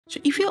So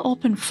if you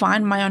open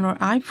Find My on your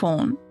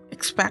iPhone,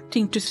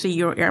 expecting to see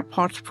your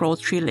AirPods Pro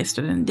 3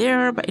 listed in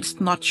there, but it's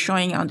not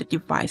showing on the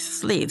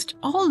devices list,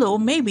 although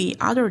maybe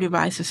other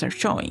devices are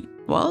showing.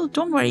 Well,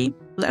 don't worry,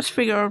 let's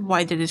figure out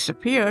why they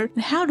disappeared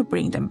and how to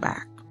bring them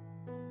back.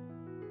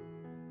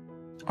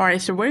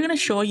 Alright, so we're going to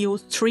show you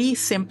 3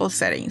 simple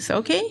settings,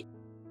 okay?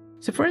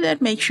 So for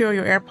that, make sure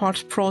your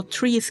AirPods Pro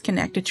 3 is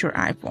connected to your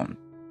iPhone.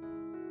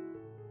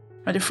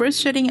 Now the first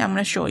setting I'm going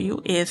to show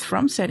you is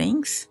from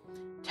Settings,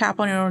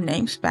 tap on your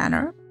names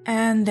banner,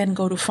 and then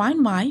go to Find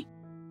My.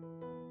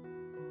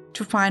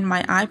 To find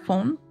my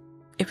iPhone,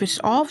 if it's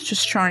off,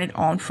 just turn it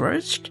on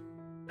first.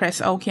 Press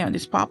OK on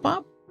this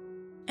pop-up.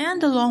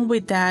 And along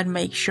with that,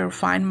 make sure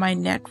Find My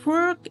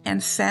Network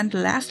and Send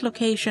Last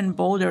Location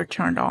both are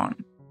turned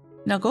on.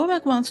 Now go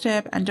back one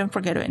step and don't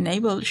forget to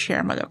enable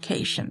Share My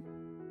Location.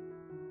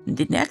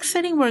 The next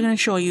setting we're going to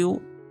show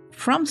you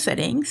from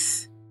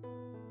Settings,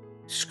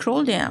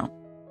 scroll down,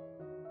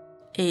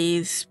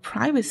 is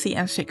Privacy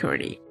and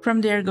Security.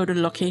 From there, go to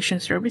Location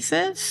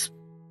Services.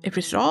 If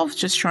it's off,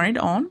 just turn it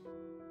on.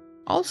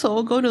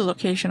 Also, go to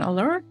Location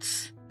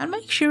Alerts and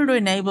make sure to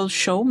enable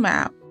Show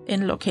Map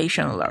in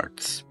Location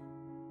Alerts.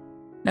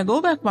 Now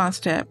go back one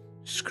step,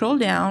 scroll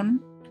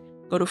down,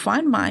 go to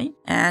Find My,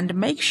 and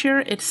make sure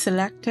it's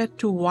selected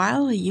to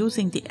while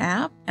using the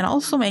app, and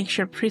also make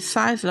sure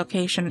Precise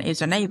Location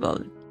is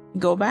enabled.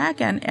 Go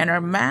back and enter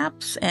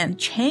Maps and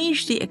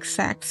change the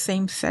exact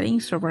same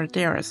settings over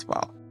there as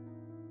well.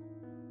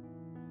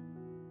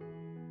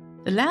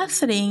 The last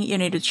setting you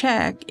need to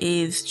check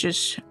is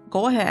just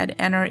go ahead,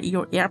 enter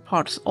your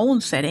AirPods' own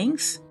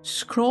settings,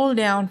 scroll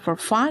down for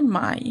Find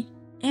My,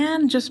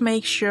 and just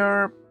make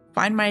sure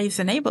Find My is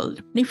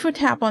enabled. If you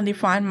tap on the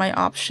Find My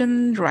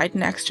option right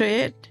next to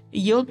it,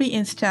 you'll be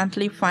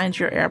instantly find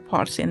your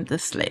AirPods in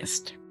this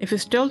list. If you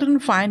still didn't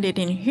find it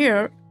in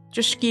here,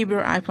 just give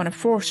your iPhone a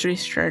force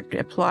restart to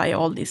apply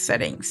all these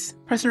settings.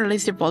 Press and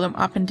release the volume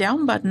up and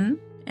down button,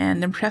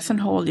 and then press and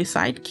hold the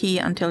side key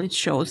until it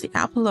shows the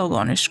Apple logo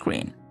on your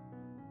screen.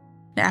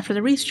 After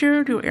the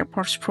restart, your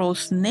AirPods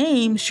Pro's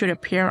name should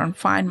appear on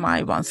Find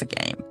My once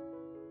again.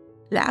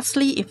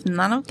 Lastly, if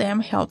none of them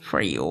help for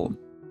you,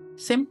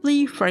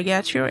 simply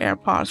forget your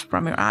AirPods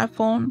from your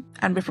iPhone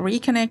and before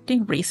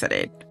reconnecting, reset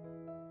it.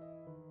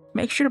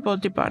 Make sure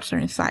both the buds are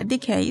inside the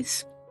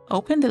case,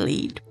 open the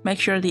lid, make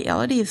sure the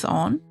LED is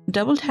on,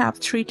 double tap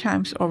 3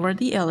 times over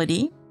the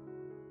LED.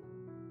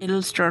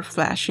 It'll start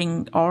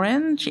flashing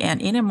orange,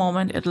 and in a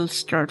moment it'll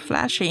start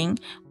flashing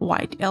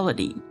white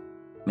LED.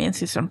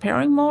 Means it's on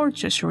pairing mode,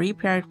 just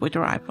repair it with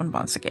your iPhone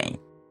once again.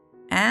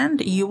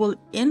 And you will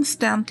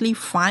instantly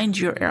find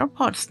your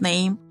AirPods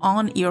name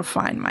on your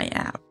Find My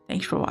app.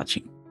 Thanks for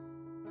watching.